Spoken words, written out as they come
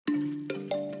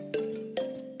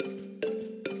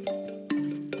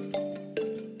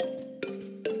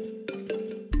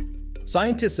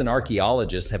Scientists and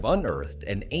archaeologists have unearthed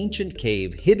an ancient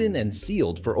cave hidden and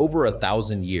sealed for over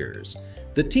 1,000 years.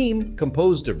 The team,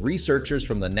 composed of researchers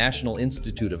from the National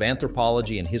Institute of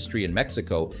Anthropology and History in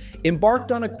Mexico,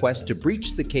 embarked on a quest to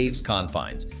breach the cave's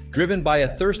confines, driven by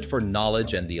a thirst for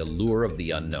knowledge and the allure of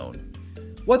the unknown.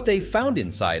 What they found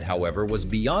inside, however, was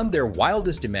beyond their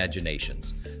wildest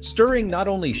imaginations, stirring not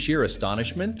only sheer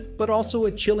astonishment, but also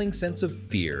a chilling sense of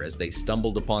fear as they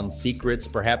stumbled upon secrets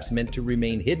perhaps meant to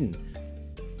remain hidden.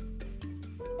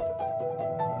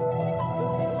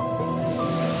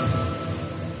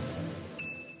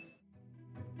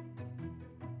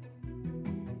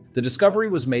 The discovery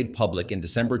was made public in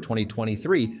December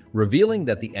 2023, revealing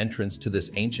that the entrance to this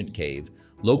ancient cave,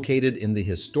 located in the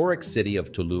historic city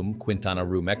of Tulum, Quintana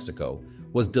Roo, Mexico,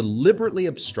 was deliberately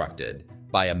obstructed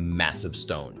by a massive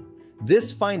stone.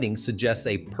 This finding suggests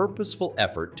a purposeful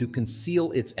effort to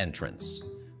conceal its entrance.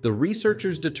 The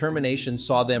researchers' determination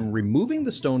saw them removing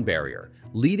the stone barrier,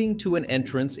 leading to an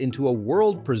entrance into a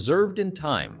world preserved in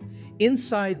time.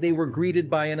 Inside, they were greeted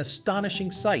by an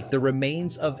astonishing sight: the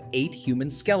remains of 8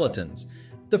 human skeletons.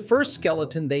 The first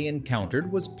skeleton they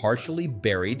encountered was partially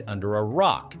buried under a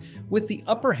rock, with the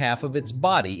upper half of its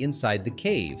body inside the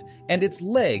cave and its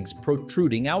legs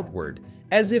protruding outward,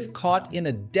 as if caught in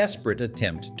a desperate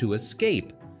attempt to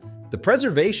escape. The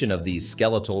preservation of these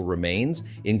skeletal remains,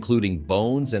 including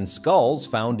bones and skulls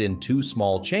found in 2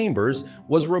 small chambers,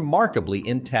 was remarkably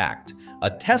intact, a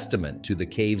testament to the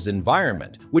cave's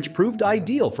environment, which proved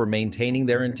ideal for maintaining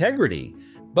their integrity.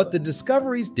 But the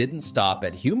discoveries didn't stop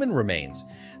at human remains.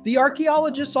 The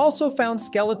archaeologists also found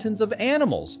skeletons of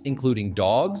animals, including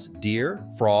dogs, deer,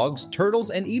 frogs, turtles,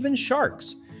 and even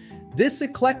sharks. This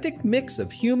eclectic mix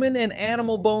of human and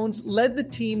animal bones led the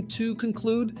team to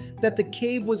conclude that the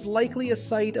cave was likely a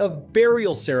site of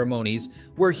burial ceremonies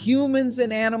where humans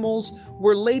and animals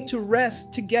were laid to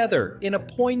rest together in a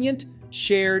poignant,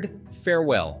 shared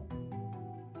farewell.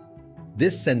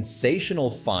 This sensational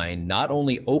find not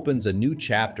only opens a new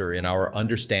chapter in our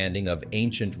understanding of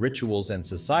ancient rituals and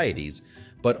societies,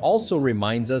 but also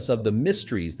reminds us of the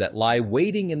mysteries that lie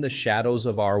waiting in the shadows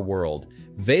of our world,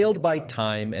 veiled by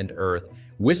time and earth,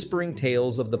 whispering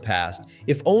tales of the past,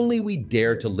 if only we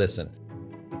dare to listen.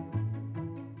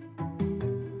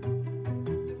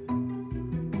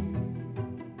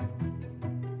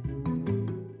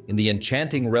 In the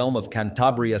enchanting realm of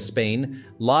Cantabria, Spain,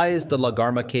 lies the La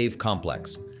Garma Cave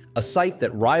Complex, a site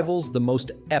that rivals the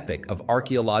most epic of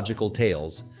archaeological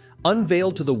tales.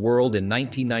 Unveiled to the world in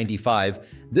 1995,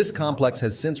 this complex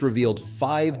has since revealed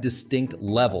 5 distinct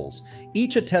levels,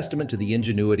 each a testament to the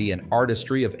ingenuity and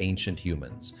artistry of ancient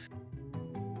humans.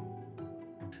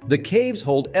 The caves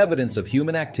hold evidence of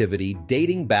human activity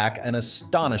dating back an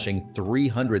astonishing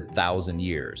 300,000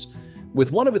 years,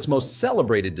 with one of its most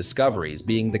celebrated discoveries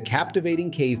being the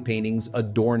captivating cave paintings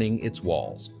adorning its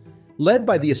walls. Led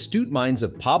by the astute minds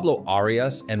of Pablo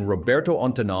Arias and Roberto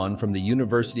Ontanon from the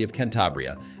University of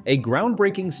Cantabria, a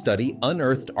groundbreaking study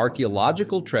unearthed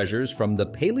archaeological treasures from the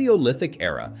Paleolithic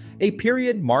era, a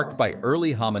period marked by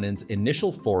early hominins'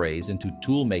 initial forays into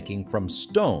tool-making from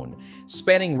stone,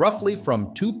 spanning roughly from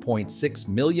 2.6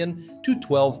 million to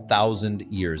 12,000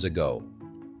 years ago.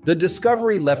 The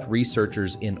discovery left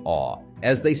researchers in awe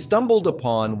as they stumbled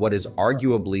upon what is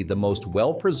arguably the most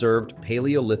well-preserved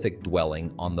Paleolithic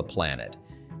dwelling on the planet.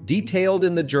 Detailed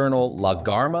in the journal La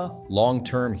Garma,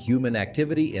 Long-Term Human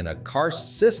Activity in a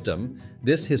Karst System,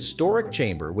 this historic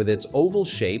chamber, with its oval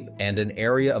shape and an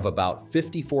area of about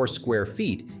 54 square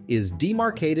feet, is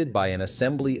demarcated by an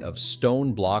assembly of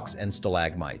stone blocks and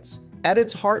stalagmites. At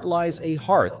its heart lies a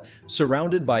hearth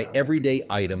surrounded by everyday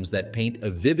items that paint a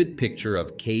vivid picture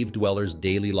of cave dwellers'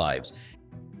 daily lives.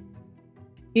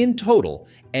 In total,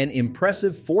 an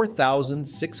impressive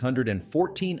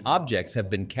 4,614 objects have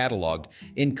been cataloged,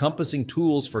 encompassing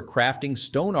tools for crafting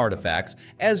stone artifacts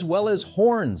as well as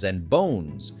horns and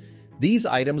bones. These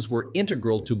items were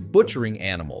integral to butchering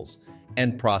animals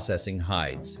and processing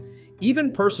hides.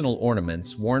 Even personal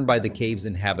ornaments worn by the cave's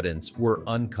inhabitants were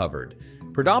uncovered,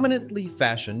 predominantly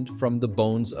fashioned from the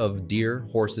bones of deer,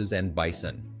 horses, and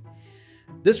bison.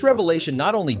 This revelation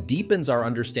not only deepens our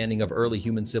understanding of early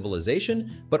human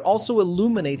civilization, but also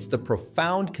illuminates the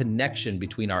profound connection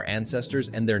between our ancestors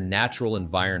and their natural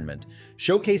environment,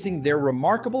 showcasing their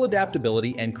remarkable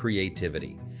adaptability and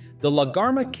creativity. The La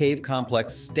Garma Cave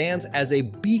Complex stands as a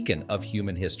beacon of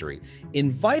human history,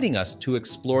 inviting us to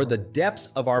explore the depths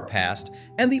of our past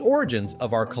and the origins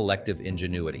of our collective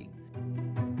ingenuity.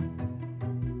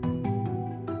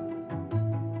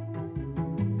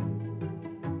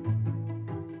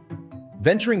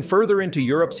 Venturing further into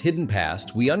Europe's hidden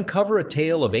past, we uncover a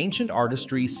tale of ancient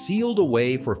artistry sealed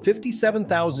away for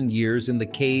 57,000 years in the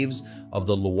caves of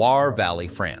the Loire Valley,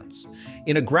 France.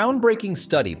 In a groundbreaking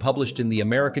study published in the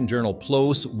American journal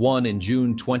PLOS One in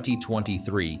June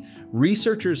 2023,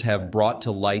 researchers have brought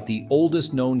to light the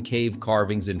oldest known cave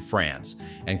carvings in France,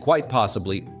 and quite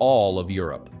possibly all of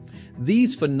Europe.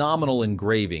 These phenomenal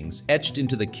engravings, etched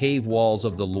into the cave walls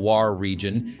of the Loire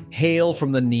region, hail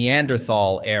from the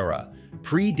Neanderthal era,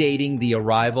 predating the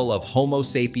arrival of Homo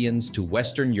sapiens to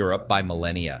Western Europe by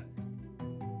millennia.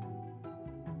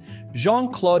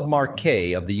 Jean-Claude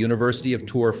Marquet of the University of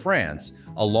Tours, France,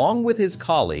 along with his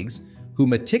colleagues, who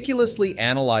meticulously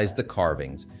analyzed the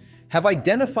carvings, have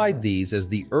identified these as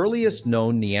the earliest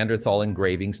known Neanderthal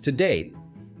engravings to date.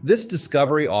 This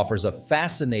discovery offers a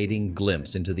fascinating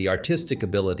glimpse into the artistic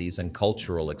abilities and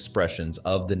cultural expressions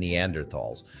of the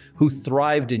Neanderthals, who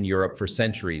thrived in Europe for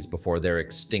centuries before their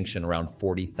extinction around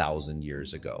 40,000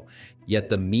 years ago. Yet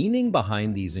the meaning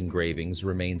behind these engravings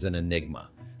remains an enigma.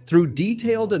 Through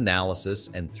detailed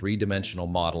analysis and three-dimensional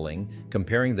modeling,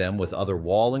 comparing them with other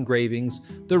wall engravings,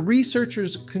 the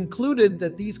researchers concluded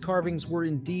that these carvings were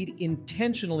indeed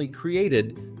intentionally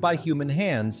created by human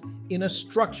hands in a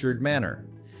structured manner.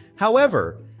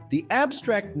 However, the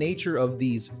abstract nature of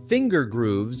these finger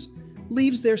grooves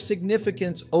leaves their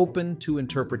significance open to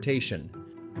interpretation.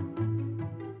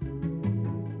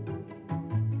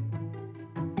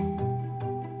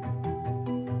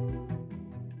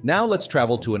 Now let's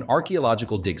travel to an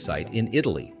archaeological dig site in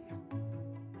Italy.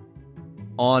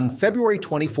 On February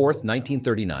 24,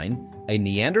 1939, a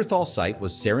Neanderthal site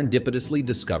was serendipitously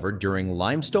discovered during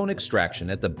limestone extraction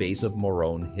at the base of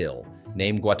Morone Hill.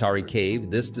 Named Guattari Cave,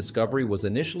 this discovery was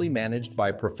initially managed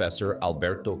by Professor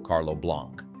Alberto Carlo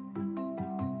Blanc.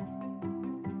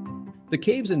 The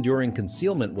cave's enduring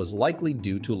concealment was likely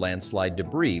due to landslide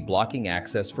debris blocking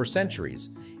access for centuries.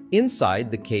 Inside,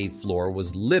 the cave floor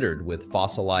was littered with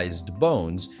fossilized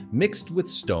bones mixed with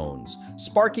stones,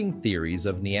 sparking theories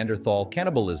of Neanderthal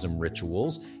cannibalism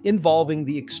rituals involving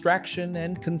the extraction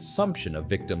and consumption of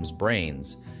victims'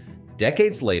 brains.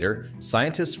 Decades later,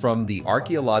 scientists from the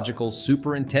Archaeological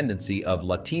Superintendency of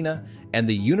Latina and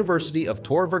the University of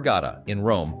Tor Vergata in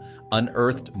Rome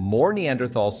unearthed more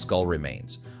Neanderthal skull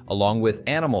remains, along with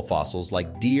animal fossils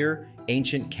like deer,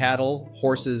 ancient cattle,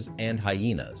 horses, and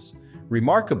hyenas.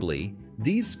 Remarkably,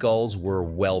 these skulls were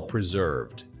well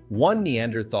preserved. One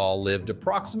Neanderthal lived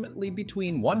approximately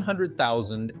between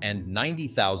 100,000 and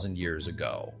 90,000 years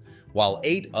ago, while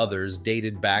 8 others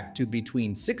dated back to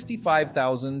between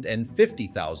 65,000 and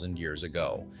 50,000 years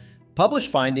ago.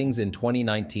 Published findings in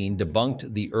 2019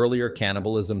 debunked the earlier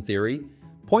cannibalism theory,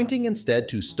 pointing instead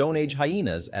to Stone Age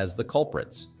hyenas as the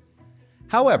culprits.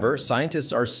 However,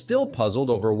 scientists are still puzzled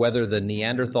over whether the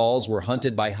Neanderthals were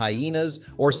hunted by hyenas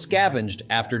or scavenged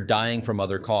after dying from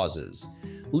other causes,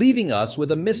 leaving us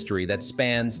with a mystery that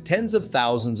spans tens of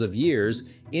thousands of years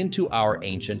into our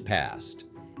ancient past.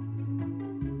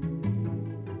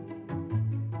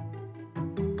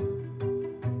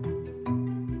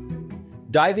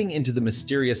 Diving into the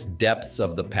mysterious depths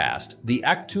of the past, the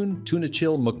Aktun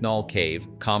Tunachil Muknal Cave,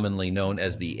 commonly known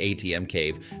as the ATM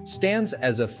Cave, stands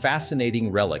as a fascinating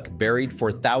relic buried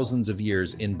for thousands of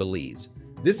years in Belize.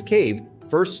 This cave,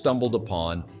 first stumbled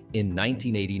upon in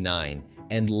 1989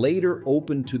 and later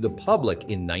opened to the public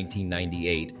in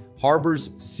 1998,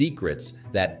 harbors secrets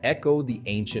that echo the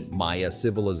ancient Maya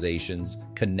civilization's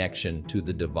connection to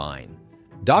the divine.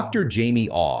 Dr. Jamie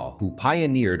Aw, who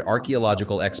pioneered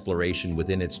archaeological exploration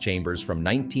within its chambers from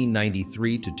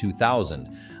 1993 to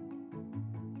 2000,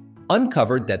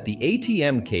 uncovered that the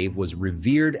ATM Cave was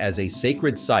revered as a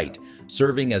sacred site,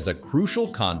 serving as a crucial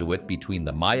conduit between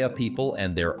the Maya people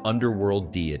and their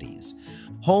underworld deities.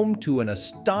 Home to an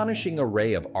astonishing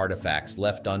array of artifacts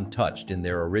left untouched in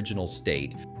their original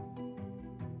state,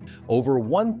 over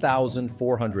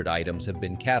 1,400 items have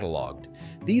been cataloged.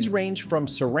 These range from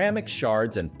ceramic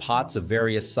shards and pots of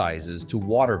various sizes to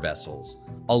water vessels,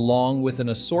 along with an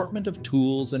assortment of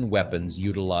tools and weapons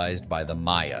utilized by the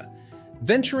Maya.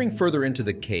 Venturing further into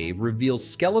the cave reveals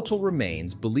skeletal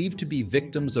remains believed to be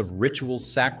victims of ritual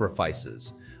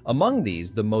sacrifices. Among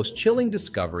these, the most chilling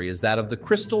discovery is that of the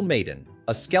Crystal Maiden,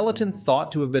 a skeleton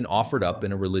thought to have been offered up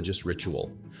in a religious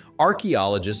ritual.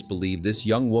 Archaeologists believe this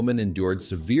young woman endured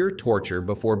severe torture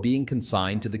before being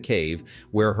consigned to the cave,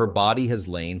 where her body has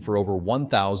lain for over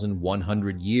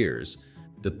 1,100 years.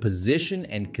 The position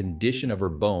and condition of her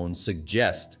bones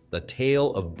suggest the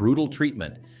tale of brutal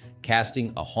treatment,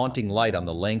 casting a haunting light on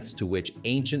the lengths to which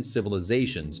ancient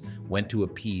civilizations went to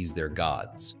appease their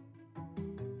gods.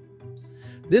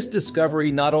 This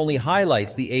discovery not only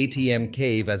highlights the ATM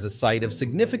cave as a site of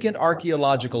significant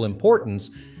archaeological importance,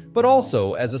 but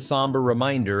also as a somber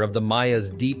reminder of the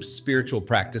Mayas' deep spiritual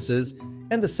practices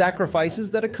and the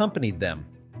sacrifices that accompanied them.